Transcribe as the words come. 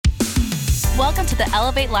welcome to the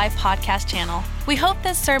Elevate Life podcast channel. We hope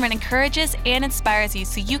this sermon encourages and inspires you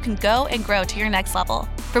so you can go and grow to your next level.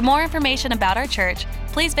 For more information about our church,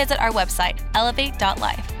 please visit our website,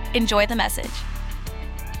 elevate.life. Enjoy the message.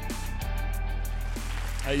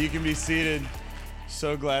 You can be seated.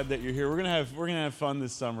 So glad that you're here. We're gonna have fun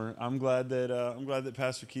this summer. I'm glad that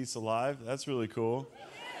Pastor Keith's alive. That's really cool.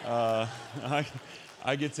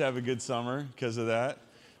 I get to have a good summer because of that.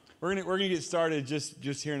 We're gonna get started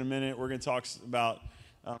just here in a minute. We're gonna talk about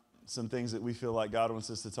some things that we feel like God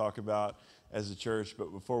wants us to talk about as a church.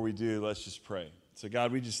 But before we do, let's just pray. So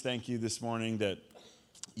God, we just thank you this morning that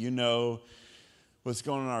you know what's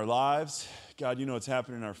going on in our lives. God, you know what's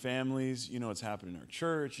happening in our families. You know what's happening in our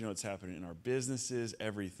church. You know what's happening in our businesses,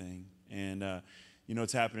 everything. And you know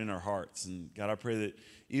what's happening in our hearts. And God, I pray that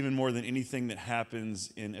even more than anything that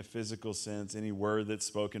happens in a physical sense, any word that's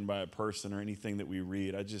spoken by a person or anything that we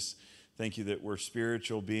read, I just thank you that we're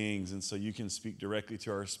spiritual beings. And so you can speak directly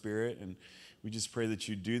to our spirit. And we just pray that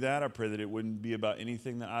you do that. I pray that it wouldn't be about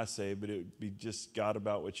anything that I say, but it would be just, God,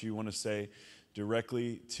 about what you want to say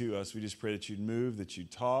directly to us. We just pray that you'd move, that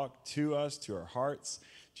you'd talk to us, to our hearts,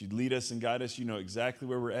 that you'd lead us and guide us. You know exactly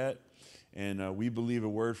where we're at, and we believe a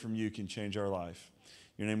word from you can change our life.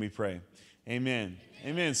 In your name we pray. Amen.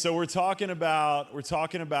 Amen. So we're talking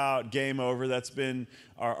about Game Over. That's been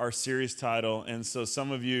our series title. And so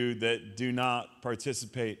some of you that do not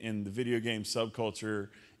participate in the video game subculture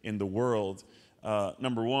in the world,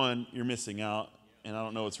 number one, you're missing out, and I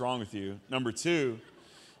don't know what's wrong with you. Number two,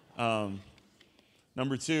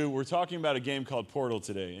 we're talking about a game called Portal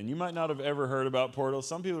today, and you might not have ever heard about Portal.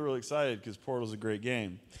 Some people are really excited because Portal's a great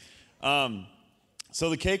game. So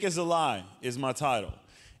The Cake is a Lie is my title,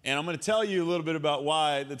 and I'm going to tell you a little bit about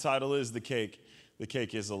why the title is The Cake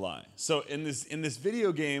is a Lie. So in this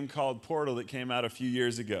video game called Portal that came out a few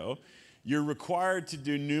years ago, you're required to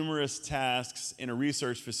do numerous tasks in a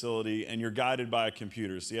research facility, and you're guided by a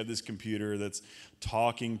computer. So you have this computer that's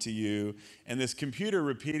talking to you, and this computer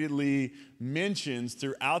repeatedly mentions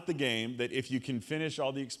throughout the game that if you can finish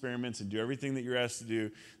all the experiments and do everything that you're asked to do,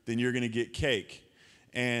 then you're going to get cake.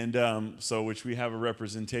 And so which we have a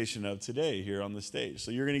representation of today here on the stage.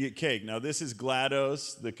 So you're going to get cake. Now this is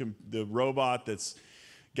GLaDOS, the robot that's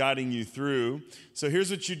guiding you through. So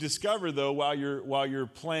here's what you discover though while you're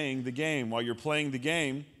playing the game. While you're playing the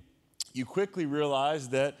game, you quickly realize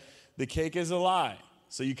that the cake is a lie.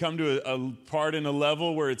 So you come to a part in a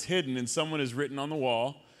level where it's hidden and someone has written on the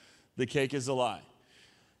wall, the cake is a lie.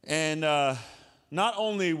 And not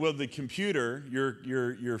only will the computer,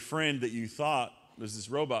 your friend that you thought was this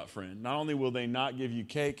robot friend, not only will they not give you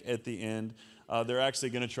cake at the end, they're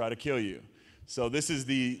actually going to try to kill you. So this is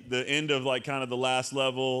the end of like kind of the last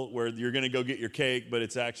level where you're going to go get your cake, but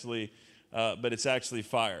it's actually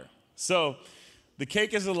fire. So the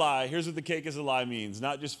cake is a lie. Here's what the cake is a lie means.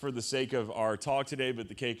 Not just for the sake of our talk today, but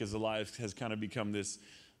the cake is a lie has kind of become this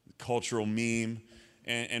cultural meme.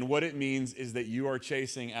 And what it means is that you are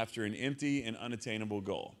chasing after an empty and unattainable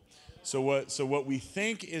goal. So what we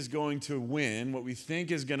think is going to win, what we think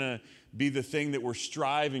is going to be the thing that we're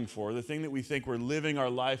striving for, the thing that we think we're living our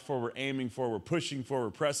life for, we're aiming for, we're pushing for, we're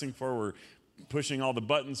pressing for, we're pushing all the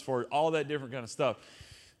buttons for, all that different kind of stuff,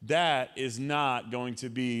 that is not going to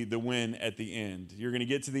be the win at the end. You're going to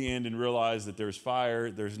get to the end and realize that there's fire,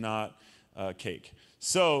 there's not cake.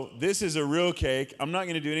 So this is a real cake. I'm not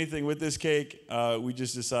going to do anything with this cake. We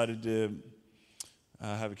just decided to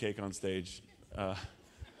have a cake on stage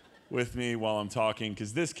with me while I'm talking,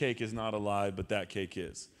 because this cake is not a lie, but that cake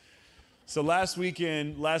is. So last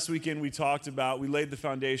weekend we talked about, we laid the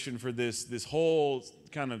foundation for this whole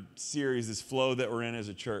kind of series, this flow that we're in as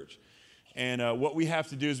a church. And what we have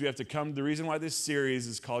to do is we have to come, the reason why this series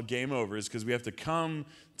is called Game Over is because we have to come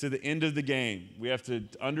to the end of the game. We have to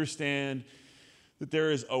understand that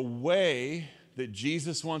there is a way that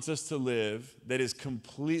Jesus wants us to live that is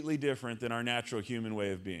completely different than our natural human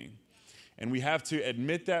way of being. And we have to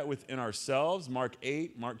admit that within ourselves. Mark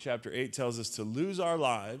chapter 8 tells us to lose our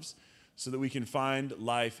lives so that we can find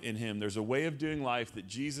life in him. There's a way of doing life that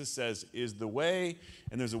Jesus says is the way,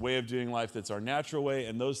 and there's a way of doing life that's our natural way,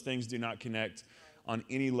 and those things do not connect on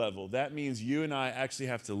any level. That means you and I actually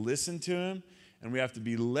have to listen to him, and we have to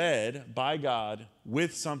be led by God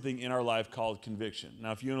with something in our life called conviction.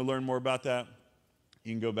 Now, if you want to learn more about that,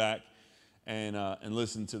 you can go back and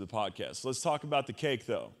listen to the podcast. So let's talk about the cake,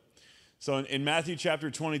 though. So in Matthew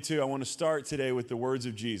chapter 22, I want to start today with the words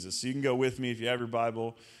of Jesus. So you can go with me if you have your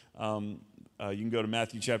Bible. You can go to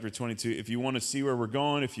Matthew chapter 22. If you want to see where we're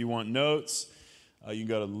going, if you want notes, you can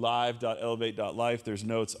go to live.elevate.life. There's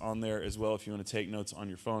notes on there as well if you want to take notes on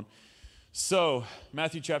your phone. So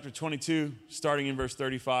Matthew chapter 22, starting in verse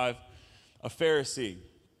 35. A Pharisee.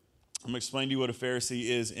 I'm going to explain to you what a Pharisee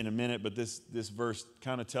is in a minute, but this verse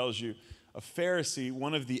kind of tells you. A Pharisee,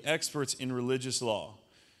 one of the experts in religious law,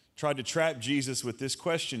 tried to trap Jesus with this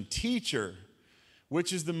question, "Teacher,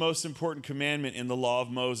 which is the most important commandment in the law of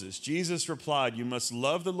Moses?" Jesus replied, "You must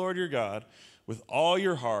love the Lord your God with all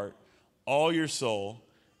your heart, all your soul,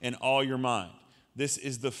 and all your mind. This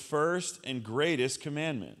is the first and greatest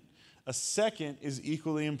commandment. A second is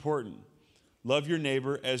equally important. Love your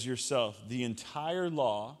neighbor as yourself. The entire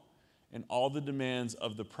law and all the demands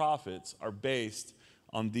of the prophets are based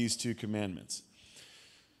on these two commandments."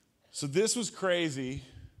 So this was crazy,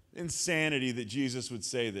 insanity that Jesus would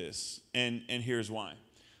say this, and here's why.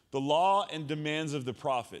 The law and demands of the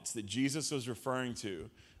prophets that Jesus was referring to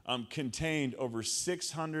contained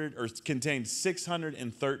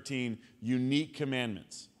 613 unique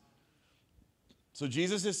commandments. So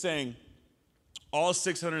Jesus is saying all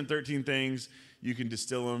 613 things, you can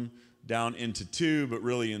distill them down into two, but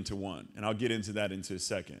really into one. And I'll get into that into a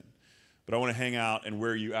second. But I want to hang out and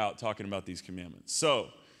wear you out talking about these commandments.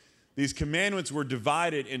 So these commandments were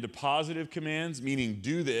divided into positive commands, meaning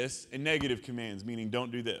do this, and negative commands, meaning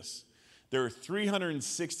don't do this. There are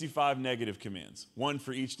 365 negative commands, one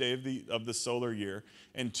for each day of the solar year,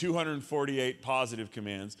 and 248 positive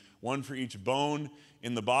commands, one for each bone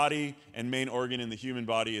in the body and main organ in the human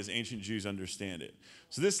body as ancient Jews understand it.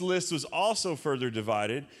 So this list was also further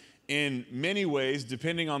divided in many ways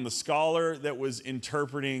depending on the scholar that was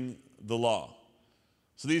interpreting the law.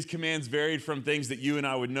 So these commands varied from things that you and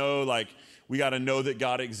I would know, like we got to know that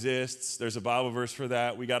God exists. There's a Bible verse for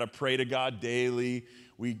that. We got to pray to God daily.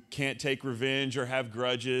 We can't take revenge or have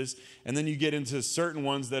grudges. And then you get into certain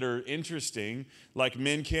ones that are interesting, like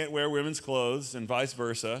men can't wear women's clothes and vice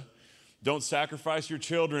versa. Don't sacrifice your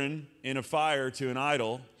children in a fire to an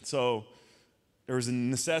idol. So there was a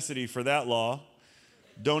necessity for that law.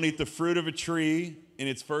 Don't eat the fruit of a tree in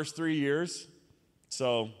its first 3 years.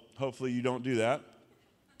 So hopefully you don't do that.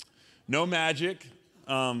 No magic.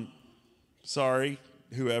 Sorry,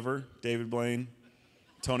 whoever, David Blaine,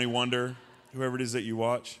 Tony Wonder, whoever it is that you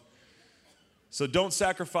watch. So don't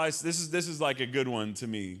sacrifice. This is like a good one to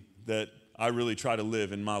me that I really try to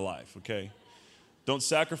live in my life, okay? Don't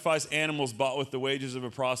sacrifice animals bought with the wages of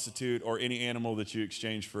a prostitute or any animal that you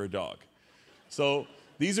exchange for a dog. So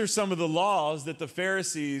these are some of the laws that the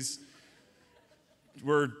Pharisees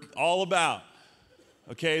were all about.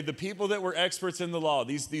 Okay, the people that were experts in the law,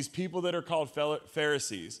 these people that are called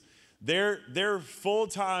Pharisees, their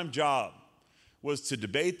full-time job was to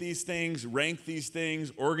debate these things, rank these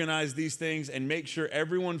things, organize these things, and make sure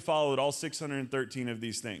everyone followed all 613 of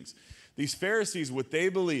these things. These Pharisees, what they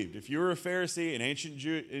believed, if you were a Pharisee in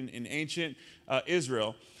ancient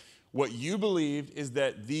Israel, what you believed is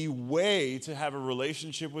that the way to have a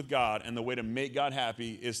relationship with God and the way to make God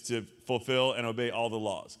happy is to fulfill and obey all the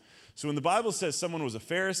laws. So when the Bible says someone was a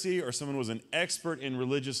Pharisee or someone was an expert in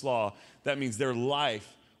religious law, that means their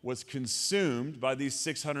life was consumed by these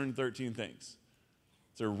 613 things.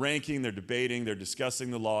 They're ranking, they're debating, they're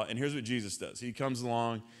discussing the law. And here's what Jesus does. He comes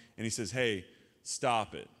along and he says, hey,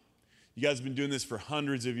 stop it. You guys have been doing this for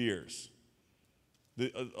hundreds of years.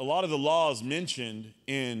 A lot of the laws mentioned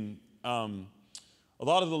in, a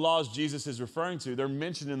lot of the laws Jesus is referring to, they're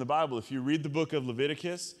mentioned in the Bible. If you read the book of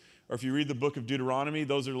Leviticus or if you read the book of Deuteronomy,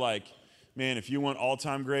 those are like, man, if you want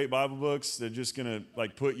all-time great Bible books, they're just going to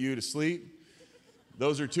like put you to sleep.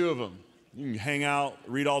 Those are two of them. You can hang out,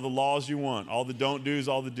 read all the laws you want, all the don't do's,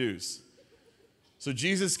 all the do's. So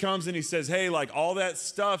Jesus comes and he says, hey, like all that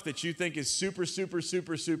stuff that you think is super, super,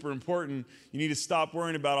 super, super important, you need to stop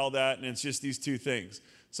worrying about all that, and it's just these two things.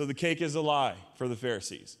 So the cake is a lie for the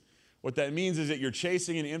Pharisees. What that means is that you're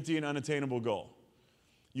chasing an empty and unattainable goal.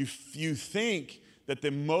 You think that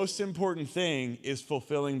the most important thing is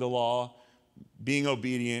fulfilling the law, being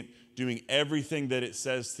obedient, doing everything that it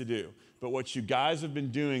says to do. But what you guys have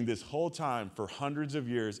been doing this whole time for hundreds of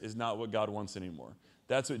years is not what God wants anymore.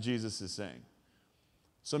 That's what Jesus is saying.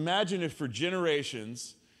 So imagine if for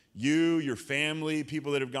generations, you, your family,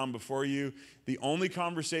 people that have gone before you, the only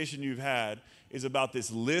conversation you've had is about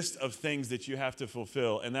this list of things that you have to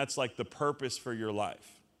fulfill, and that's like the purpose for your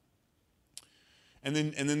life. And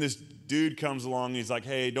then this dude comes along and he's like,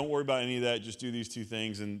 hey, don't worry about any of that, just do these two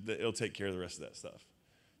things and it'll take care of the rest of that stuff.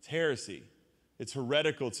 It's heresy. It's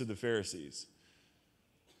heretical to the Pharisees.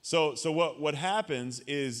 So what happens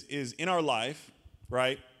is in our life,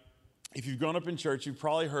 right? If you've grown up in church, you've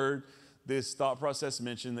probably heard this thought process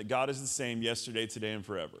mentioned that God is the same yesterday, today, and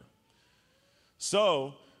forever.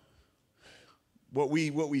 So what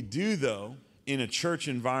we do, though, in a church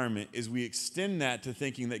environment is we extend that to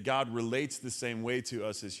thinking that God relates the same way to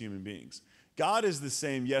us as human beings. God is the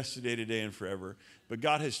same yesterday, today, and forever, but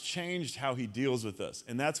God has changed how he deals with us.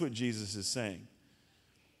 And that's what Jesus is saying.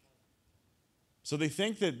 So they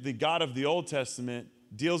think that the God of the Old Testament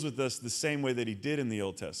deals with us the same way that he did in the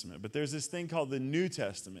Old Testament. But there's this thing called the New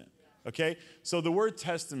Testament, okay? So the word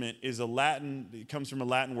testament is it comes from a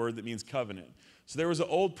Latin word that means covenant. So there was an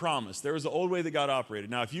old promise. There was an old way that God operated.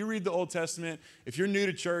 Now, if you read the Old Testament, if you're new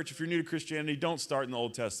to church, if you're new to Christianity, don't start in the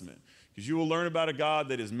Old Testament, because you will learn about a God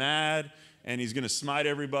that is mad and he's going to smite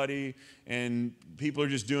everybody and people are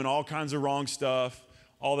just doing all kinds of wrong stuff,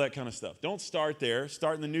 all that kind of stuff. Don't start there.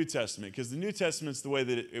 Start in the New Testament, because the New Testament's the way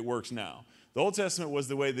that it works now. The Old Testament was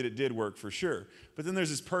the way that it did work for sure. But then there's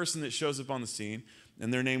this person that shows up on the scene,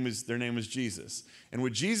 and their name was Jesus. And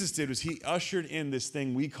what Jesus did was he ushered in this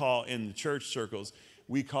thing we call, in the church circles,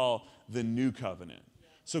 we call the new covenant.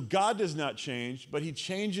 So God does not change, but he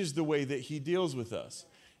changes the way that he deals with us.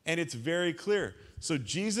 And it's very clear. So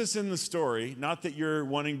Jesus in the story, not that you're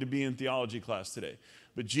wanting to be in theology class today,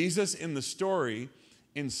 but Jesus in the story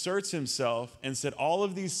inserts himself and said all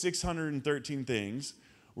of these 613 things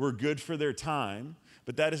were good for their time,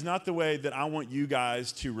 but that is not the way that I want you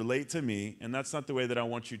guys to relate to me, and that's not the way that I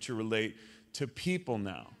want you to relate to people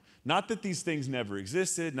now. Not that these things never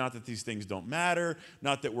existed, not that these things don't matter,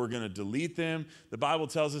 not that we're going to delete them. The Bible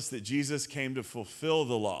tells us that Jesus came to fulfill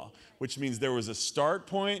the law, which means there was a start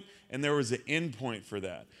point and there was an end point for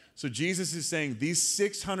that. So Jesus is saying these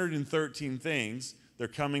 613 things, they're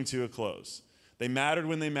coming to a close. They mattered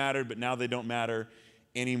when they mattered, but now they don't matter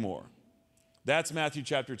anymore. That's Matthew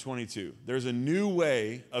chapter 22. There's a new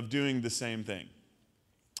way of doing the same thing.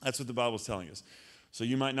 That's what the Bible's telling us. So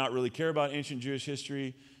you might not really care about ancient Jewish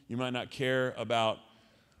history. You might not care about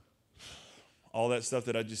all that stuff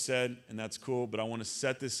that I just said, and that's cool, but I want to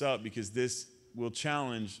set this up because this will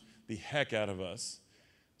challenge the heck out of us.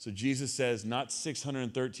 So Jesus says, not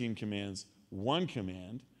 613 commands, one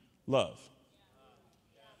command, love.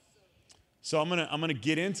 So I'm gonna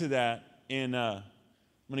get into that in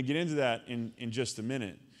just a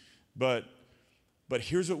minute. But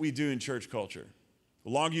here's what we do in church culture. The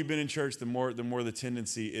longer you've been in church, the more the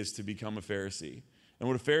tendency is to become a Pharisee. And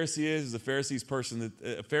what a Pharisee is a Pharisee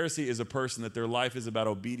is a person that their life is about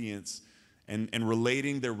obedience and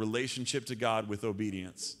relating their relationship to God with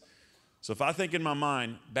obedience. So if I think in my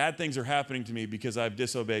mind, bad things are happening to me because I've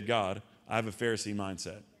disobeyed God, I have a Pharisee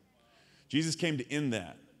mindset. Jesus came to end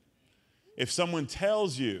that. If someone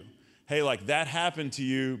tells you, hey, like that happened to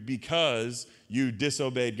you because you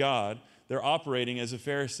disobeyed God, they're operating as a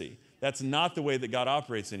Pharisee. That's not the way that God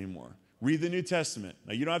operates anymore. Read the New Testament.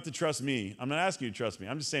 Now, you don't have to trust me. I'm not asking you to trust me.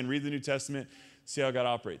 I'm just saying read the New Testament, see how God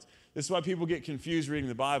operates. This is why people get confused reading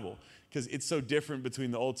the Bible, because it's so different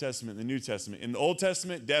between the Old Testament and the New Testament. In the Old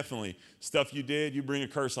Testament, definitely, stuff you did, you bring a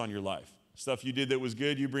curse on your life. Stuff you did that was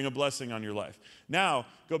good, you bring a blessing on your life. Now,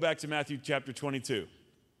 go back to Matthew chapter 22.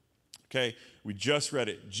 Okay, we just read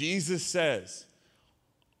it. Jesus says,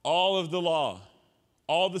 all of the law,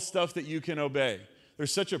 all the stuff that you can obey.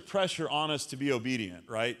 There's such a pressure on us to be obedient,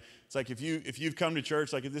 right? It's like if you've come to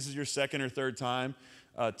church, like if this is your second or third time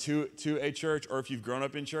to a church, or if you've grown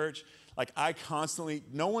up in church, like I constantly,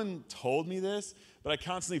 no one told me this, but I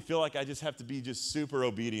constantly feel like I just have to be just super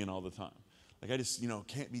obedient all the time. Like I just,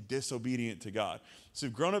 can't be disobedient to God. So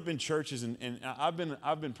I've grown up in churches, and I've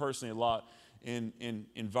been personally a lot in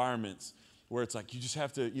environments where it's like you just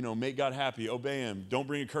have to, make God happy, obey him, don't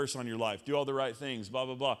bring a curse on your life, do all the right things, blah,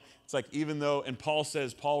 blah, blah. It's like even though, and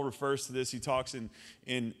Paul refers to this, he talks in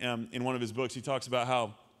one of his books, he talks about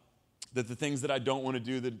how that the things that I don't want to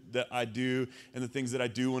do that I do, and the things that I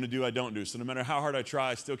do want to do, I don't do. So no matter how hard I try,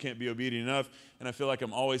 I still can't be obedient enough, and I feel like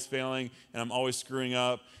I'm always failing, and I'm always screwing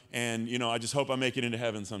up, and I just hope I make it into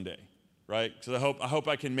heaven someday, right? Because I hope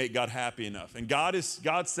I can make God happy enough. And God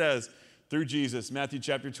says through Jesus, Matthew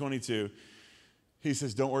chapter 22, he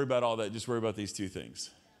says, don't worry about all that, just worry about these two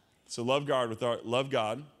things. So love God with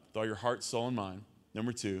all your heart, soul, and mind.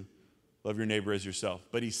 Number 2, love your neighbor as yourself.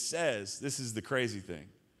 But he says, this is the crazy thing.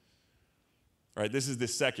 All right, this is the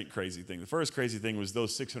second crazy thing. The first crazy thing was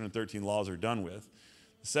those 613 laws are done with.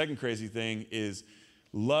 The second crazy thing is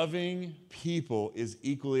loving people is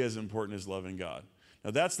equally as important as loving God.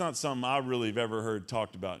 Now, that's not something I really have ever heard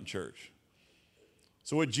talked about in church.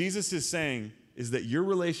 So what Jesus is saying is that your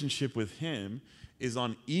relationship with him is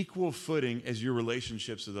on equal footing as your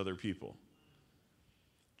relationships with other people.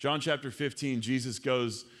 John chapter 15, Jesus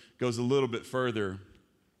goes a little bit further.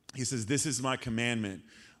 He says, this is my commandment.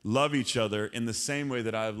 Love each other in the same way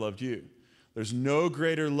that I have loved you. There's no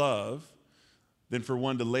greater love than for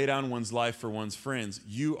one to lay down one's life for one's friends.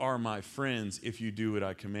 You are my friends if you do what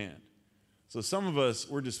I command. So some of us,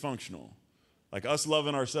 we're dysfunctional. Like us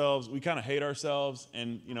loving ourselves, we kind of hate ourselves,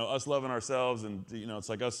 and us loving ourselves, and it's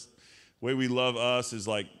like us, the way we love us is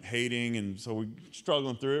like hating, and so we're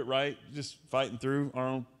struggling through it, right? Just fighting through our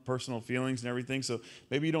own personal feelings and everything. So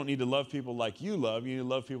maybe you don't need to love people like you love, you need to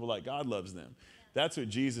love people like God loves them. That's what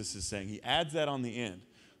Jesus is saying. He adds that on the end.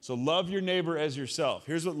 So love your neighbor as yourself.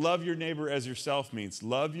 Here's what love your neighbor as yourself means.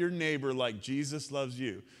 Love your neighbor like Jesus loves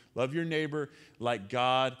you. Love your neighbor like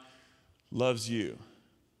God loves you.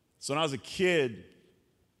 So when I was a kid,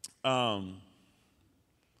 I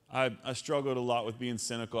struggled a lot with being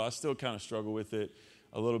cynical. I still kind of struggle with it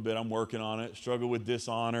a little bit. I'm working on it. Struggle with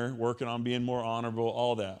dishonor, working on being more honorable,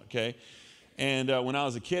 all that, okay? And when I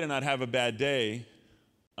was a kid and I'd have a bad day,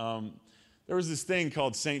 there was this thing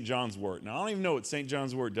called St. John's wort. Now, I don't even know what St.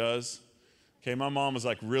 John's wort does. Okay, my mom was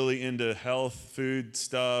like really into health food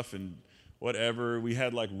stuff and whatever. We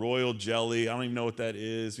had like royal jelly. I don't even know what that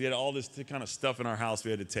is. We had all this kind of stuff in our house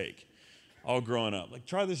we had to take all growing up. Like,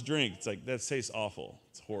 try this drink. It's like, that tastes awful.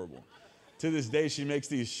 It's horrible. To this day, she makes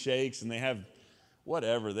these shakes and they have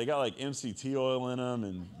whatever. They got like MCT oil in them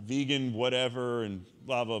and vegan whatever and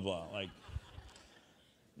blah, blah, blah. Like,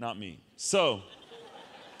 not me. So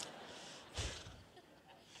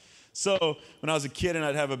when I was a kid and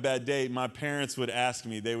I'd have a bad day, my parents would ask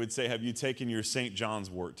me, they would say, have you taken your St. John's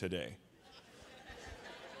wort today?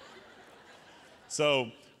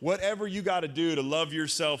 So whatever you got to do to love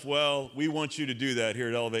yourself well, we want you to do that here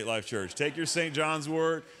at Elevate Life Church. Take your St. John's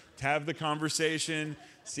wort, have the conversation,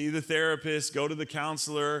 see the therapist, go to the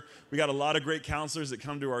counselor. We got a lot of great counselors that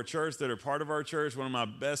come to our church that are part of our church. One of my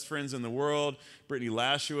best friends in the world, Brittany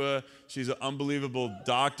Lashua, she's an unbelievable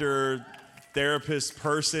doctor, therapist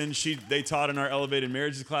person. They taught in our Elevated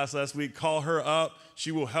Marriages class last week. Call her up.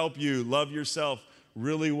 She will help you love yourself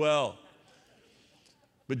really well.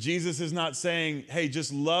 But Jesus is not saying, hey,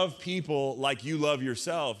 just love people like you love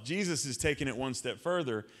yourself. Jesus is taking it one step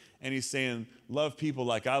further, and he's saying, love people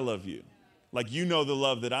like I love you, like you know the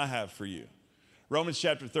love that I have for you. Romans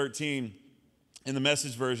chapter 13, in the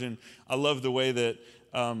Message version, I love the way that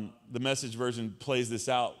the Message version plays this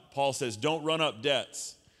out. Paul says, don't run up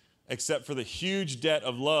debts, except for the huge debt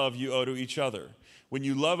of love you owe to each other. When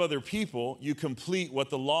you love other people, you complete what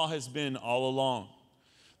the law has been all along.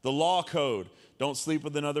 The law code: don't sleep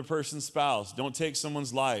with another person's spouse, don't take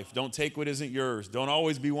someone's life, don't take what isn't yours, don't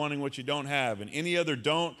always be wanting what you don't have, and any other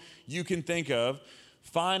don't you can think of,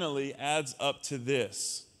 finally adds up to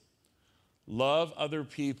this: love other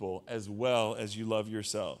people as well as you love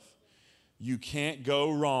yourself. You can't go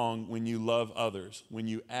wrong when you love others. When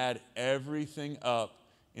you add everything up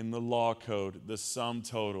in the law code, the sum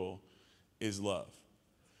total is love.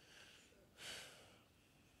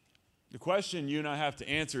 The question you and I have to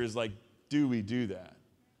answer is like, do we do that?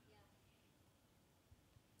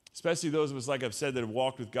 Especially those of us, like I've said, that have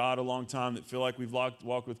walked with God a long time, that feel like we've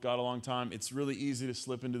walked with God a long time. It's really easy to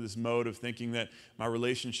slip into this mode of thinking that my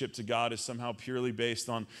relationship to God is somehow purely based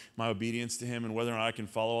on my obedience to him and whether or not I can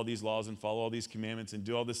follow all these laws and follow all these commandments and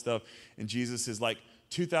do all this stuff. And Jesus is like,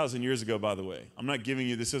 2,000 years ago, by the way. I'm not giving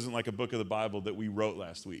you, this isn't like a book of the Bible that we wrote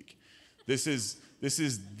last week. This is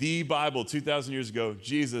the Bible 2,000 years ago.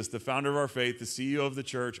 Jesus, the founder of our faith, the CEO of the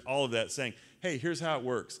church, all of that, saying, hey, here's how it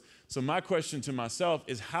works. So my question to myself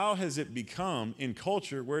is, how has it become in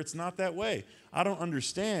culture where it's not that way? I don't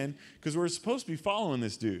understand, because we're supposed to be following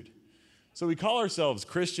this dude. So we call ourselves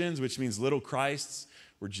Christians, which means little Christs.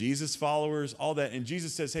 We're Jesus followers, all that. And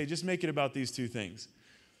Jesus says, hey, just make it about these two things.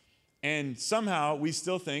 And somehow we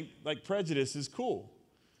still think like prejudice is cool.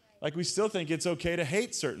 Like we still think it's okay to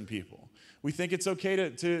hate certain people. We think it's okay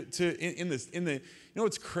you know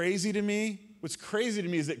what's crazy to me? What's crazy to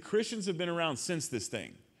me is that Christians have been around since this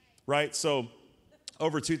thing, right? So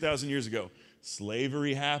over 2,000 years ago,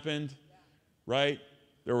 slavery happened, right?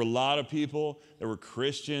 There were a lot of people that were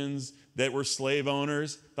Christians that were slave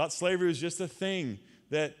owners, thought slavery was just a thing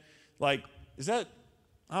that, like,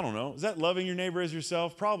 I don't know. Is that loving your neighbor as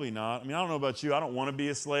yourself? Probably not. I mean, I don't know about you. I don't want to be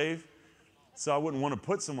a slave, so I wouldn't want to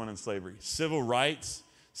put someone in slavery. Civil rights,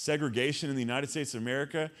 segregation in the United States of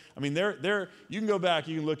America. I mean, you can go back,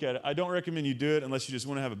 you can look at it. I don't recommend you do it unless you just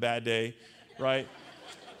want to have a bad day, right?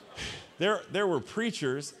 There were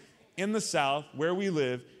preachers in the South where we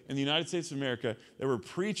live in the United States of America that were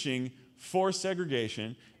preaching for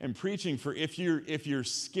segregation and preaching for if your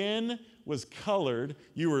skin was colored,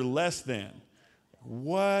 you were less than.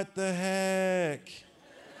 What the heck?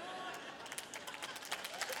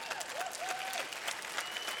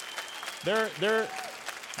 There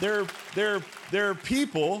are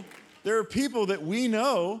people that we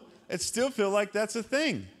know that still feel like that's a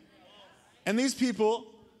thing. And these people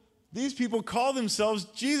These people call themselves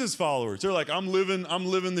Jesus followers. They're like, I'm living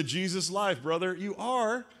the Jesus life, brother. You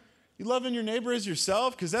are. You loving your neighbor as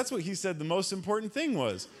yourself? Because that's what he said the most important thing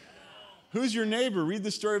was. Who's your neighbor? Read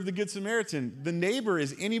the story of the Good Samaritan. The neighbor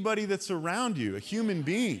is anybody that's around you, a human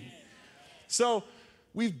being. So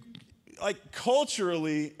we've, like,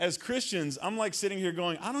 culturally, as Christians, I'm like sitting here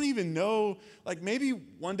going, I don't even know, like, maybe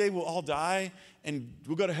one day we'll all die and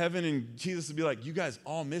we'll go to heaven and Jesus will be like, you guys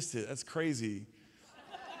all missed it. That's crazy.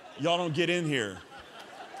 Y'all don't get in here.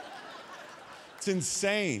 It's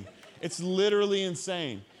insane. It's literally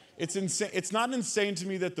insane. It's insane. It's not insane to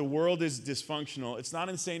me that the world is dysfunctional. It's not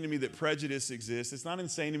insane to me that prejudice exists. It's not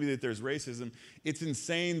insane to me that there's racism. It's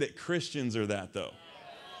insane that Christians are that, though.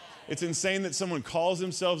 It's insane that someone calls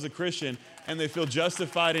themselves a Christian and they feel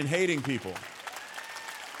justified in hating people.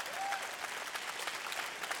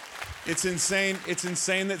 It's insane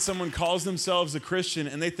that someone calls themselves a Christian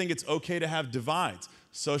and they think it's okay to have divides.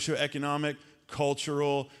 Socioeconomic,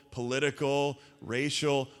 cultural, political,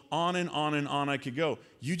 racial, on and on and on I could go.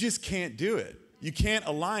 You just can't do it. You can't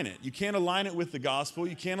align it. You can't align it with the gospel.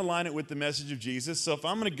 You can't align it with the message of Jesus. So if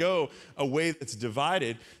I'm going to go a way that's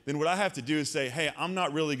divided, then what I have to do is say, hey, I'm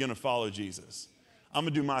not really going to follow Jesus. I'm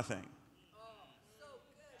going to do my thing.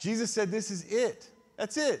 Jesus said this is it.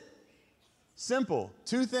 That's it. Simple.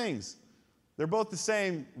 2 things. They're both the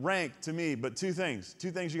same rank to me, but 2 things.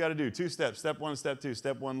 2 things you got to do. 2 steps. Step 1, step 2.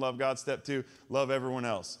 Step 1, love God. Step 2, love everyone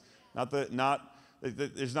else. There's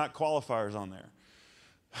not qualifiers on there.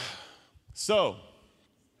 So,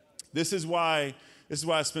 this is why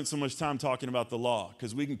I spent so much time talking about the law,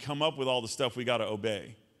 because we can come up with all the stuff we got to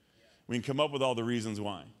obey. We can come up with all the reasons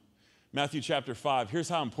why. Matthew chapter 5, here's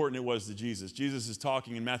how important it was to Jesus. Jesus is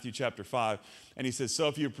talking in Matthew chapter 5, and he says, so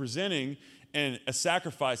if you're presenting a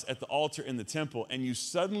sacrifice at the altar in the temple, and you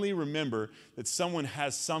suddenly remember that someone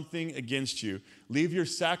has something against you, leave your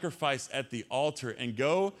sacrifice at the altar and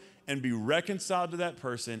go and be reconciled to that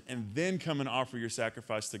person, and then come and offer your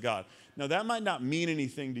sacrifice to God. Now, that might not mean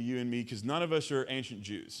anything to you and me, because none of us are ancient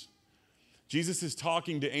Jews. Jesus is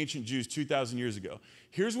talking to ancient Jews 2,000 years ago.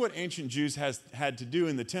 Here's what ancient Jews had to do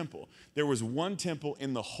in the temple. There was one temple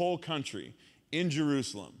in the whole country, in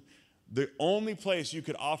Jerusalem. The only place you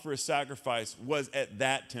could offer a sacrifice was at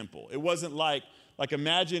that temple. It wasn't like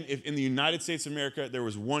imagine if in the United States of America there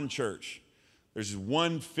was one church. There's just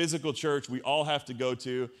one physical church we all have to go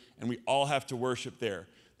to, and we all have to worship there.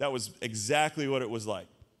 That was exactly what it was like.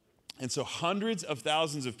 And so hundreds of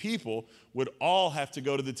thousands of people would all have to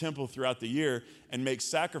go to the temple throughout the year and make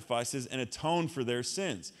sacrifices and atone for their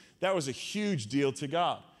sins. That was a huge deal to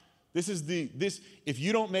God. If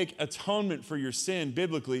you don't make atonement for your sin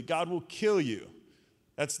biblically, God will kill you.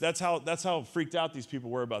 That's how freaked out these people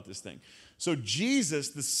were about this thing. So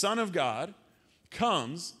Jesus, the Son of God,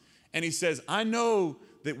 comes and he says, I know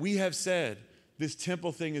that we have said this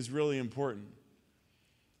temple thing is really important,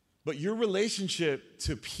 but your relationship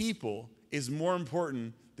to people is more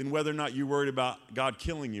important than whether or not you're worried about God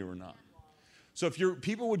killing you or not. So if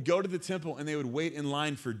people would go to the temple and they would wait in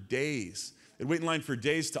line for days. They'd wait in line for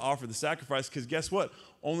days to offer the sacrifice, because guess what?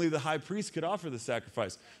 Only the high priest could offer the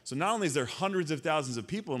sacrifice. So not only is there hundreds of thousands of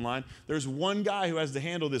people in line, there's one guy who has to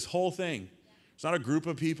handle this whole thing. It's not a group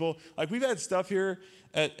of people. Like, we've had stuff here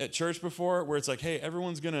at church before where it's like, hey,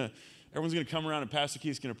 everyone's gonna come around and Pastor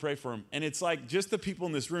Keith's gonna pray for them. And it's like, just the people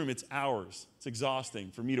in this room, it's hours. It's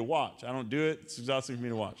exhausting for me to watch. I don't do it. It's exhausting for me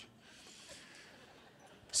to watch.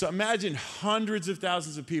 So imagine hundreds of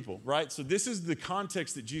thousands of people, right? So this is the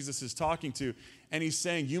context that Jesus is talking to. And he's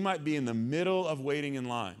saying you might be in the middle of waiting in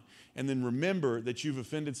line. And then remember that you've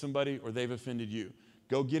offended somebody or they've offended you.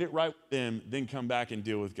 Go get it right with them, then come back and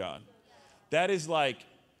deal with God. That is like,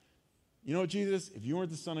 you know what, Jesus? If you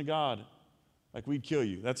weren't the Son of God, like, we'd kill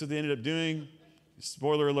you. That's what they ended up doing.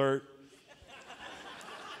 Spoiler alert.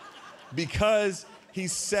 Because he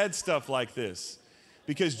said stuff like this.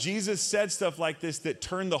 Because Jesus said stuff like this that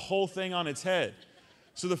turned the whole thing on its head.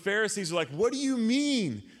 So the Pharisees are like, what do you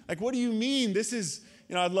mean? Like, what do you mean? This is,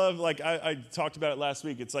 I love, I talked about it last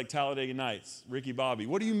week. It's like Talladega Nights, Ricky Bobby.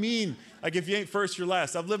 What do you mean? Like, if you ain't first, you're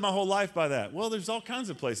last. I've lived my whole life by that. Well, there's all kinds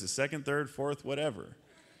of places, second, third, fourth, whatever.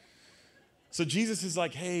 So Jesus is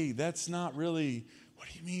like, hey, that's not really, what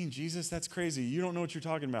do you mean, Jesus? That's crazy. You don't know what you're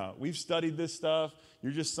talking about. We've studied this stuff.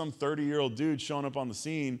 You're just some 30-year-old dude showing up on the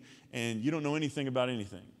scene, and you don't know anything about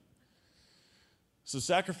anything. So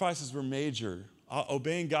sacrifices were major.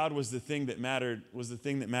 Obeying God was the thing that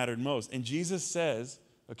mattered most. And Jesus says,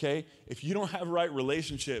 okay, if you don't have right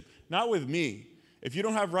relationship, not with me, if you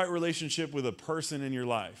don't have right relationship with a person in your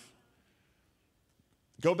life,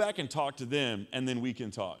 go back and talk to them, and then we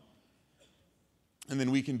can talk. And then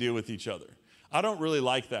we can deal with each other. I don't really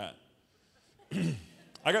like that.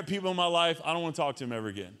 I got people in my life, I don't want to talk to them ever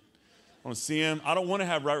again. I want to see them. I don't want to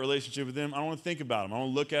have a right relationship with them. I don't want to think about them. I don't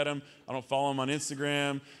want to look at them. I don't follow them on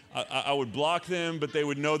Instagram. I would block them, but they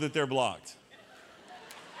would know that they're blocked.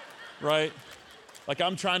 Right? Like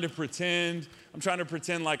I'm trying to pretend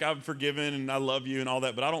like I'm forgiven and I love you and all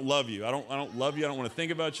that, but I don't love you. I don't love you. I don't want to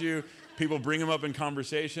think about you. People bring them up in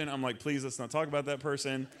conversation. I'm like, please, let's not talk about that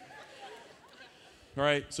person. All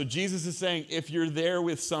right? So Jesus is saying, if you're there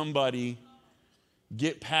with somebody,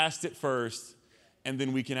 get past it first, and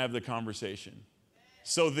then we can have the conversation.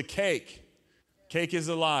 So the cake is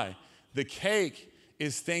a lie. The cake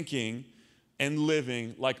is thinking and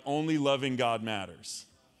living like only loving God matters.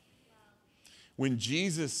 When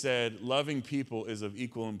Jesus said loving people is of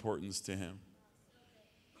equal importance to him.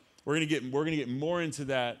 We're going to get more into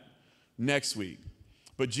that next week.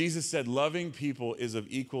 But Jesus said loving people is of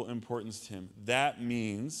equal importance to him. That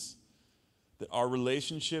means that our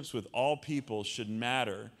relationships with all people should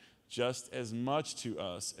matter just as much to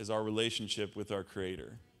us as our relationship with our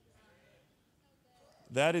Creator.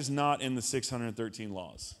 That is not in the 613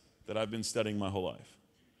 laws that I've been studying my whole life.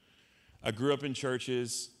 I grew up in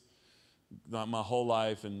churches my whole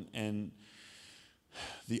life, and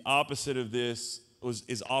the opposite of this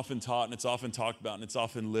is often taught, and it's often talked about, and it's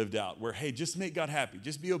often lived out, where, hey, just make God happy.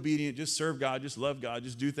 Just be obedient. Just serve God. Just love God.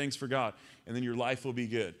 Just do things for God, and then your life will be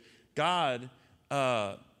good. God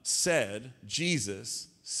Jesus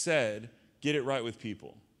said, get it right with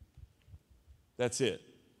people. That's it.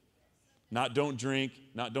 Not don't drink,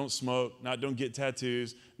 not don't smoke, not don't get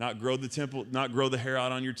tattoos, not grow the hair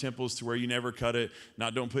out on your temples to where you never cut it,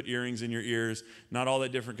 not don't put earrings in your ears, not all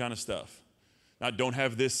that different kind of stuff. Not don't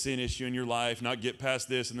have this sin issue in your life, not get past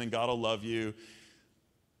this and then God will love you.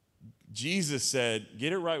 Jesus said,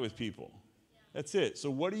 get it right with people. That's it. So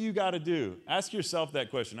what do you got to do? Ask yourself that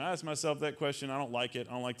question. I ask myself that question. I don't like it.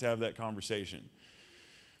 I don't like to have that conversation.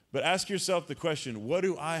 But ask yourself the question, what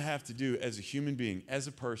do I have to do as a human being, as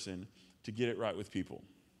a person, to get it right with people?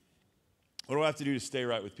 What do I have to do to stay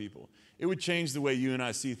right with people? It would change the way you and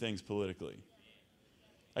I see things politically.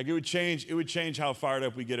 Like it would change how fired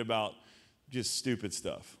up we get about just stupid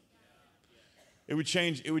stuff. It would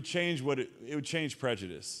change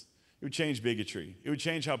prejudice. It would change bigotry. It would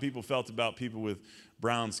change how people felt about people with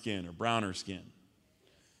brown skin or browner skin.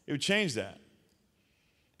 It would change that.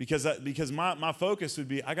 Because my focus would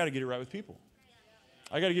be, I got to get it right with people.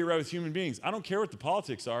 I got to get it right with human beings. I don't care what the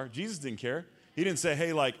politics are. Jesus didn't care. He didn't say,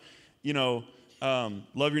 hey, love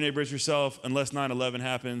your neighbor as yourself unless 9/11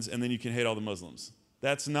 happens and then you can hate all the Muslims.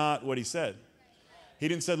 That's not what he said. He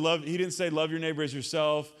didn't say love your neighbor as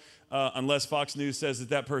yourself unless Fox News says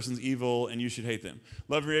that person's evil and you should hate them.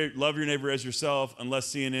 Love your neighbor as yourself unless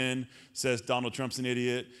CNN says Donald Trump's an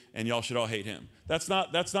idiot and y'all should all hate him. That's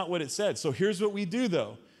not what it said. So here's what we do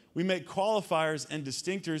though. We make qualifiers and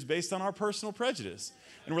distinctors based on our personal prejudice.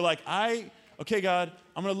 And we're like, okay, God,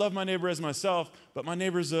 I'm going to love my neighbor as myself, but my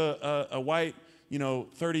neighbor's a white,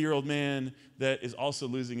 30-year-old man that is also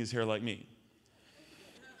losing his hair like me.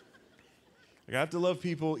 Like, I have to love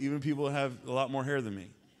people, even people that have a lot more hair than me.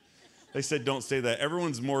 They said, don't say that.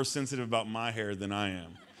 Everyone's more sensitive about my hair than I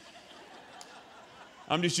am.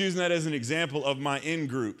 I'm just using that as an example of my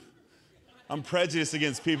in-group. I'm prejudiced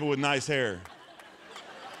against people with nice hair.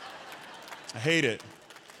 I hate it.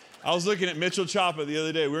 I was looking at Mitchell Chapa the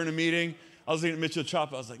other day. We were in a meeting. I was looking at Mitchell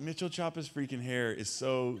Chapa. I was like, Mitchell Chapa's freaking hair is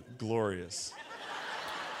so glorious.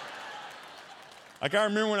 Like, I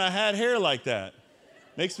remember when I had hair like that.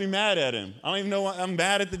 Makes me mad at him. I don't even know why. I'm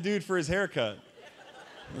mad at the dude for his haircut.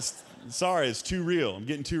 Sorry, it's too real. I'm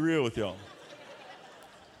getting too real with y'all.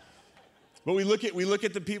 But we look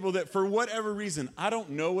at the people that, for whatever reason, I don't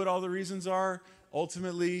know what all the reasons are.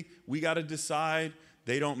 Ultimately, we got to decide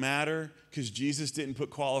they don't matter because Jesus didn't put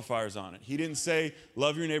qualifiers on it. He didn't say,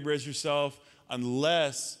 love your neighbor as yourself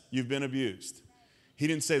unless you've been abused. He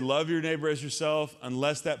didn't say, love your neighbor as yourself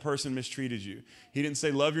unless that person mistreated you. He didn't say,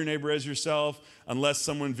 love your neighbor as yourself unless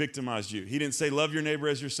someone victimized you. He didn't say, love your neighbor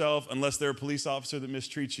as yourself unless they're a police officer that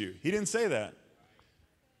mistreats you. He didn't say that,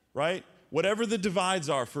 right? Whatever the divides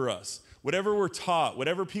are for us, whatever we're taught,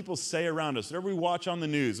 whatever people say around us, whatever we watch on the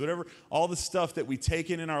news, whatever, all the stuff that we take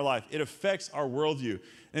in our life, it affects our worldview.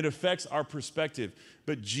 It affects our perspective.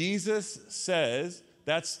 But Jesus says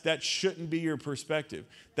that shouldn't be your perspective.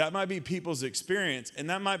 That might be people's experience, and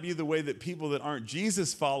that might be the way that people that aren't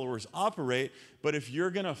Jesus followers operate. But if you're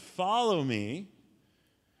going to follow me,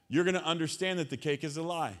 you're going to understand that the cake is a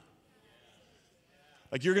lie.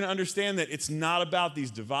 Like, you're going to understand that it's not about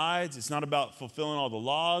these divides. It's not about fulfilling all the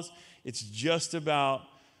laws. It's just about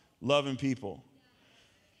loving people.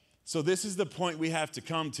 So this is the point we have to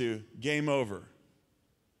come to, game over.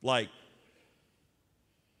 Like,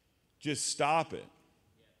 just stop it.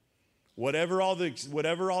 Whatever all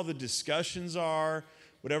the discussions are,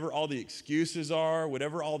 whatever all the excuses are,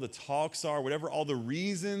 whatever all the talks are, whatever all the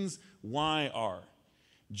reasons why are.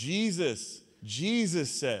 Jesus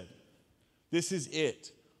said, this is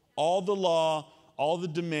it. All the law, all the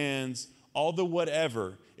demands, all the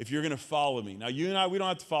whatever, if you're going to follow me. Now, you and I, we don't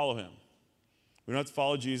have to follow him. We don't have to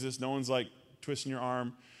follow Jesus. No one's like twisting your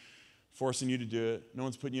arm, forcing you to do it. No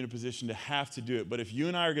one's putting you in a position to have to do it. But if you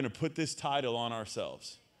and I are going to put this title on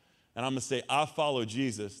ourselves, and I'm going to say, I follow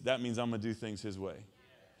Jesus, that means I'm going to do things his way.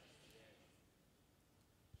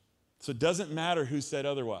 So it doesn't matter who said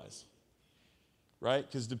otherwise, right?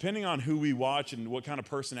 Because depending on who we watch and what kind of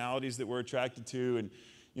personalities that we're attracted to and,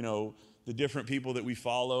 you know, the different people that we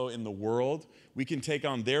follow in the world, we can take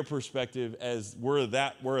on their perspective as we're a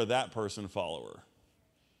that person follower.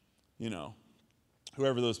 You know,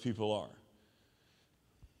 whoever those people are.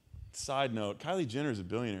 Side note, Kylie Jenner's a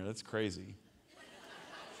billionaire. That's crazy.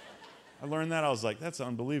 I learned that, I was like, that's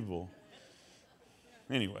unbelievable.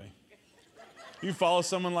 Anyway, you follow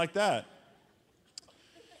someone like that.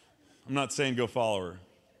 I'm not saying go follow her.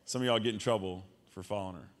 Some of y'all get in trouble for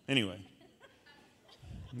following her. Anyway,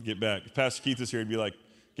 get back. If Pastor Keith was here, he'd be like,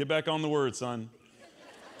 get back on the word, son.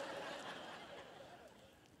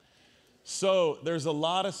 So there's a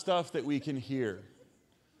lot of stuff that we can hear.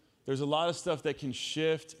 There's a lot of stuff that can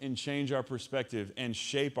shift and change our perspective and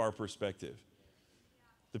shape our perspective.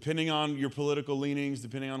 Depending on your political leanings,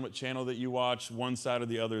 depending on what channel that you watch, one side or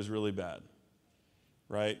the other is really bad,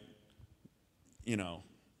 right? You know,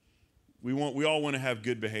 we all want to have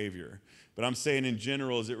good behavior. But I'm saying in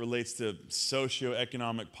general, as it relates to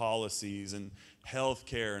socioeconomic policies and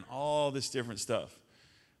healthcare and all this different stuff,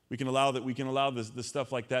 we can allow the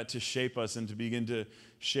stuff like that to shape us and to begin to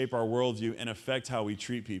shape our worldview and affect how we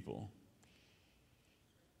treat people,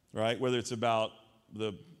 right? Whether it's about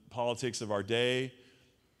the politics of our day,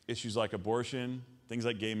 issues like abortion, things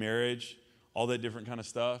like gay marriage, all that different kind of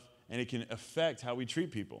stuff, and it can affect how we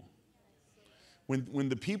treat people. When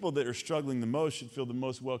the people that are struggling the most should feel the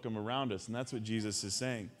most welcome around us, and that's what Jesus is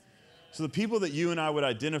saying. So the people that you and I would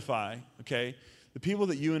identify, okay, the people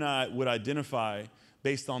that you and I would identify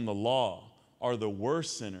based on the law are the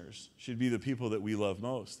worst sinners should be the people that we love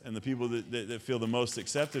most and the people that feel the most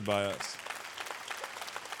accepted by us.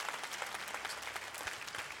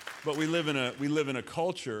 But we live in a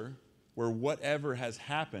culture where whatever has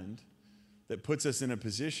happened that puts us in a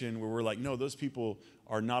position where we're like, no, those people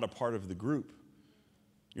are not a part of the group.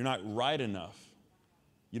 You're not right enough.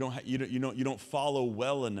 You don't follow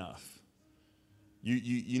well enough.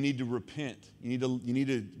 You need to repent. You need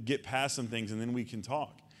to get past some things, and then we can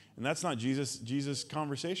talk. And that's not Jesus'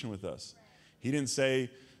 conversation with us. He didn't say,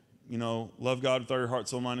 love God with all your heart,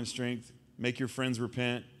 soul, mind, and strength. Make your friends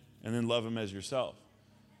repent, and then love them as yourself.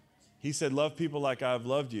 He said, love people like I've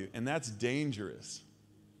loved you. And that's dangerous.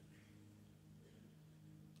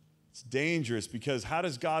 It's dangerous because how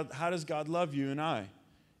does God love you and I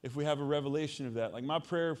if we have a revelation of that? Like my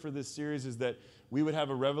prayer for this series is that we would have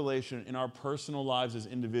a revelation in our personal lives as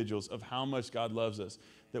individuals of how much God loves us.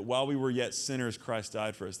 That while we were yet sinners, Christ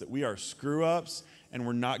died for us. That we are screw-ups and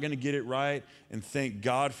we're not going to get it right. And thank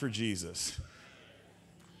God for Jesus.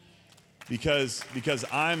 Because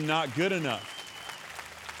I'm not good enough.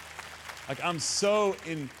 Like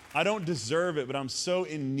I don't deserve it, but I'm so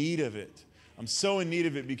in need of it. I'm so in need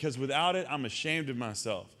of it because without it, I'm ashamed of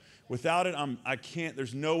myself. Without it, I can't,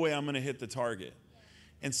 there's no way I'm going to hit the target.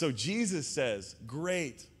 And so Jesus says,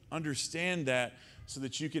 great, understand that so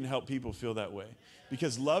that you can help people feel that way.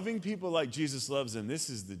 Because loving people like Jesus loves them, this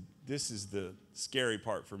is the scary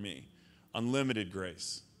part for me. Unlimited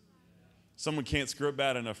grace. Someone can't screw up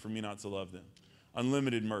bad enough for me not to love them.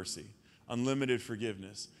 Unlimited mercy. Unlimited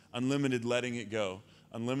forgiveness. Unlimited letting it go.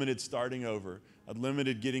 Unlimited starting over.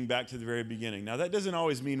 Unlimited getting back to the very beginning. Now, that doesn't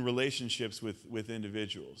always mean relationships with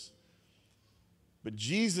individuals. But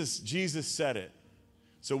Jesus said it,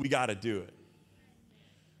 so we got to do it.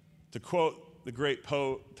 To quote the great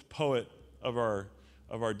poet of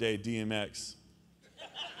our day, DMX,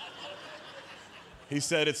 he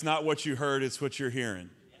said, it's not what you heard, it's what you're hearing.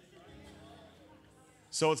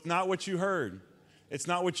 So it's not what you heard. It's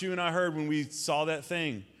not what you and I heard when we saw that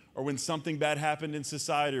thing or when something bad happened in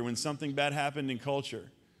society or when something bad happened in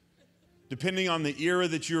culture. Depending on the era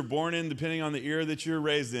that you were born in, depending on the era that you were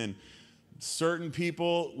raised in, certain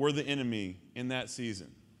people were the enemy in that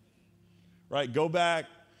season. Right? Go back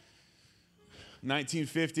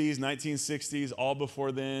 1950s, 1960s, all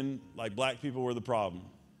before then, like black people were the problem.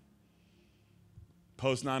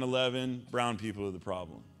 Post 9/11, brown people are the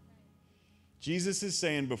problem. Jesus is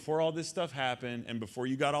saying before all this stuff happened and before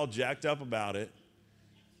you got all jacked up about it,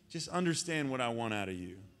 just understand what I want out of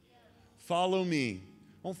you. Follow me.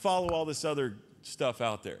 Don't follow all this other stuff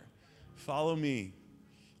out there. Follow me,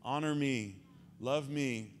 honor me, love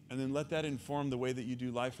me, and then let that inform the way that you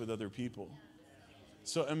do life with other people.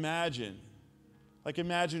 So imagine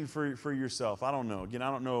for yourself. I don't know. Again,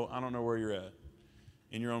 I don't know where you're at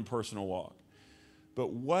in your own personal walk.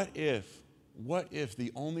 But what if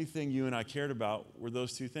the only thing you and I cared about were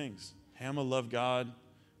those two things? Hey, I'm going to love God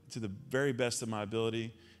to the very best of my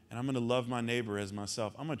ability, and I'm going to love my neighbor as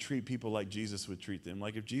myself. I'm going to treat people like Jesus would treat them.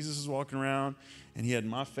 Like if Jesus was walking around and he had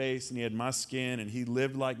my face and he had my skin and he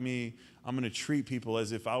lived like me, I'm going to treat people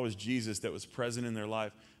as if I was Jesus that was present in their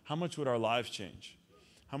life. How much would our lives change?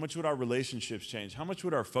 How much would our relationships change? How much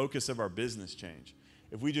would our focus of our business change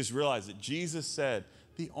if we just realized that Jesus said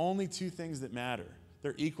the only two things that matter,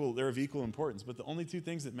 they're of equal importance, but the only two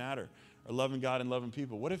things that matter are loving God and loving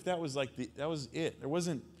people. What if that was that was it? There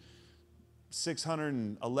wasn't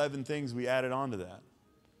 611 things we added on to that,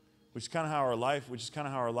 which is kind of how our life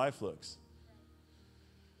looks.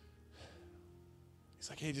 He's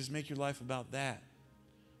like, hey, just make your life about that.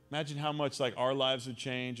 Imagine how much our lives would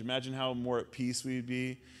change. Imagine how more at peace we'd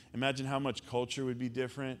be. Imagine how much culture would be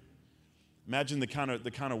different. Imagine the kind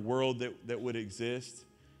of world that would exist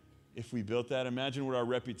if we built that. Imagine what our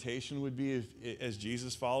reputation would be as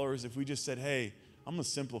Jesus followers if we just said, hey, I'm going to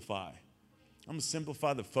simplify. I'm going to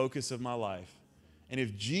simplify the focus of my life. And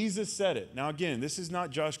if Jesus said it, now again, this is not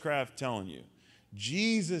Josh Kraft telling you.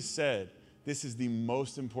 Jesus said this is the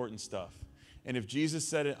most important stuff. And if Jesus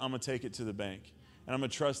said it, I'm going to take it to the bank. And I'm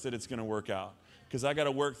going to trust that it's going to work out. Because I got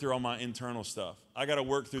to work through all my internal stuff. I got to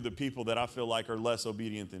work through the people that I feel like are less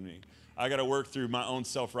obedient than me. I got to work through my own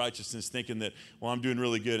self-righteousness thinking that, well, I'm doing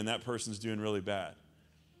really good and that person's doing really bad.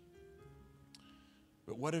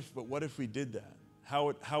 But what if we did that?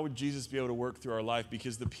 How would Jesus be able to work through our life?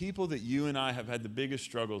 Because the people that you and I have had the biggest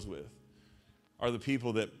struggles with are the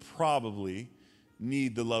people that probably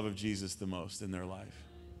need the love of Jesus the most in their life.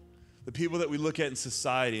 The people that we look at in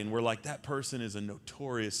society and we're like, that person is a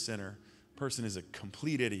notorious sinner. Person is a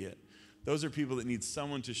complete idiot. Those are people that need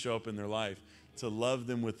someone to show up in their life to love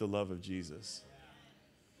them with the love of Jesus.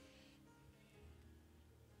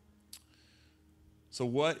 So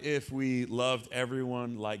what if we loved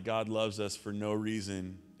everyone like God loves us for no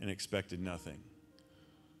reason and expected nothing?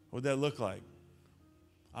 What would that look like?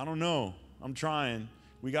 I don't know. I'm trying.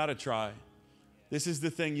 We got to try. This is the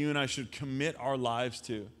thing you and I should commit our lives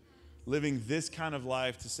to. Living this kind of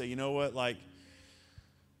life to say, you know what,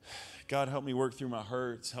 God, help me work through my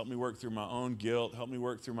hurts. Help me work through my own guilt. Help me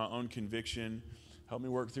work through my own conviction. Help me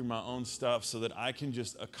work through my own stuff so that I can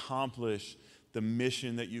just accomplish the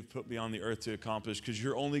mission that you've put me on the earth to accomplish, because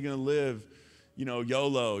you're only going to live,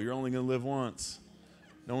 YOLO. You're only going to live once.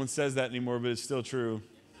 No one says that anymore, but it's still true.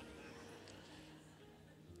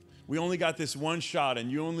 We only got this one shot, and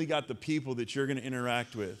you only got the people that you're going to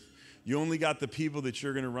interact with. You only got the people that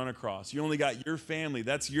you're going to run across. You only got your family.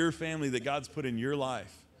 That's your family that God's put in your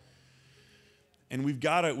life. And we've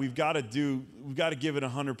got to give it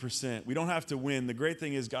 100%. We don't have to win. The great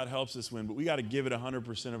thing is God helps us win, but we got to give it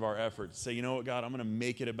 100% of our effort. Say, you know what, God, I'm going to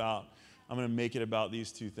make it about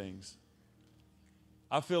these two things.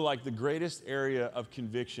 I feel like the greatest area of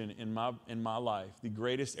conviction in my life, the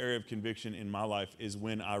greatest area of conviction in my life is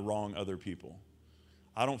when I wrong other people.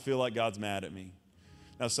 I don't feel like God's mad at me.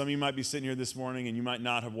 Now, some of you might be sitting here this morning and you might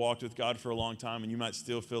not have walked with God for a long time and you might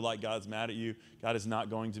still feel like God's mad at you. God is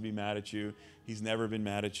not going to be mad at you. He's never been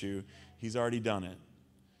mad at you. He's already done it.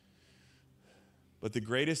 But the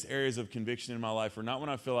greatest areas of conviction in my life are not when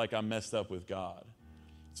I feel like I messed up with God.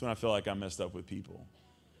 It's when I feel like I messed up with people.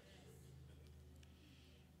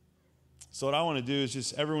 So what I want to do is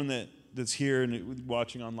just everyone that's here and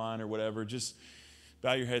watching online or whatever, just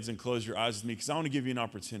bow your heads and close your eyes with me because I want to give you an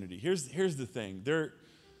opportunity. Here's the thing.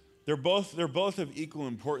 They're both of equal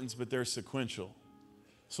importance, but they're sequential.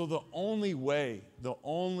 So the only way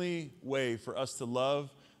for us to love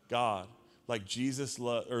God like Jesus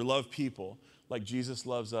or love people like Jesus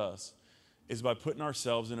loves us is by putting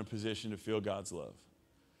ourselves in a position to feel God's love.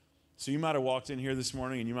 So you might have walked in here this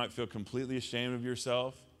morning and you might feel completely ashamed of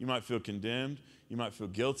yourself. You might feel condemned. You might feel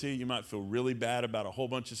guilty. You might feel really bad about a whole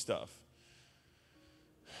bunch of stuff.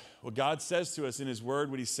 What God says to us in his word,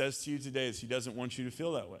 what he says to you today is he doesn't want you to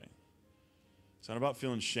feel that way. It's not about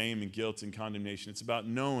feeling shame and guilt and condemnation. It's about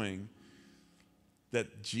knowing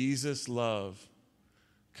that Jesus' love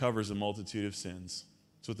covers a multitude of sins.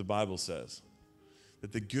 That's what the Bible says.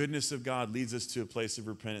 That the goodness of God leads us to a place of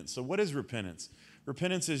repentance. So what is repentance?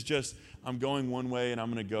 Repentance is just, I'm going one way and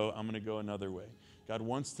I'm going to go another way. God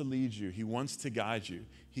wants to lead you. He wants to guide you.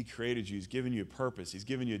 He created you. He's given you a purpose. He's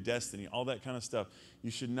given you a destiny, all that kind of stuff. You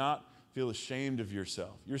should not feel ashamed of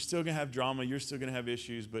yourself. You're still going to have drama. You're still going to have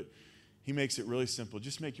issues, but he makes it really simple.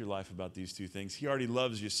 Just make your life about these two things. He already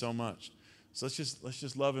loves you so much. So let's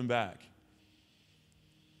just love him back.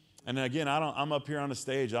 And again, I'm up here on a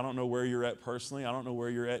stage. I don't know where you're at personally. I don't know where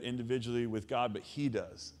you're at individually with God, but he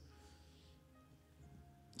does.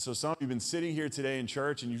 So some of you have been sitting here today in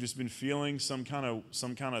church and you've just been feeling some kind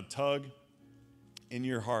of tug in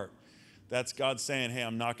your heart. That's God saying, hey,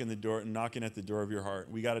 I'm knocking at the door of your heart.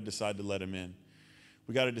 We got to decide to let him in.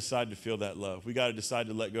 We got to decide to feel that love. We got to decide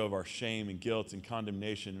to let go of our shame and guilt and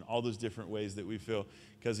condemnation and all those different ways that we feel,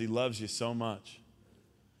 because he loves you so much.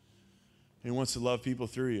 He wants to love people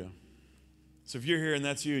through you. So if you're here and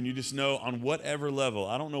that's you, and you just know on whatever level,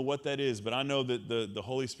 I don't know what that is, but I know that the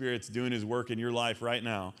Holy Spirit's doing his work in your life right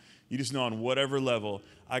now. You just know on whatever level,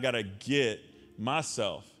 I got to get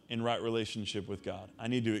myself in right relationship with God. I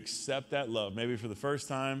need to accept that love, maybe for the first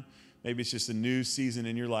time. Maybe it's just a new season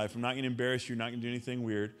in your life. I'm not going to embarrass you. You're not going to do anything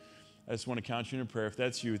weird. I just want to count you in a prayer. If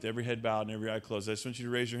that's you, with every head bowed and every eye closed, I just want you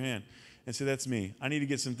to raise your hand and say, that's me. I need to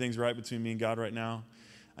get some things right between me and God right now.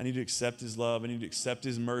 I need to accept his love. I need to accept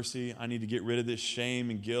his mercy. I need to get rid of this shame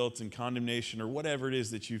and guilt and condemnation or whatever it is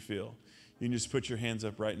that you feel. You can just put your hands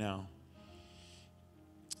up right now.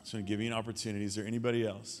 So I'm going to give you an opportunity. Is there anybody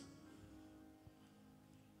else?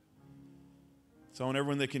 So I want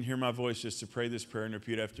everyone that can hear my voice just to pray this prayer and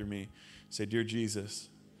repeat after me. Say, dear Jesus,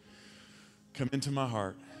 come into my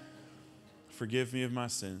heart. Forgive me of my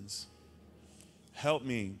sins. Help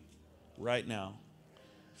me right now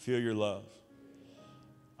feel your love.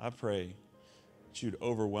 I pray that you'd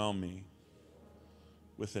overwhelm me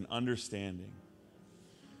with an understanding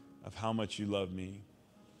of how much you love me.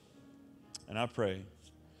 And I pray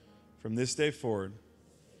from this day forward,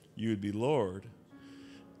 you would be Lord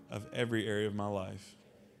of every area of my life.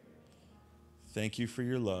 Thank you for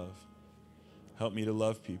your love. Help me to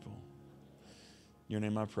love people. In your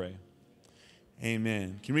name I pray.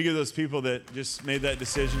 Amen. Can we give those people that just made that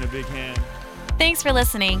decision a big hand? Thanks for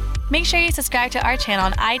listening. Make sure you subscribe to our channel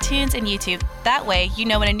on iTunes and YouTube. That way, you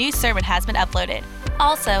know when a new sermon has been uploaded.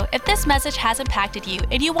 Also, if this message has impacted you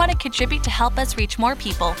and you want to contribute to help us reach more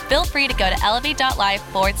people, feel free to go to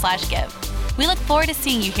elevate.life/give. We look forward to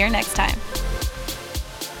seeing you here next time.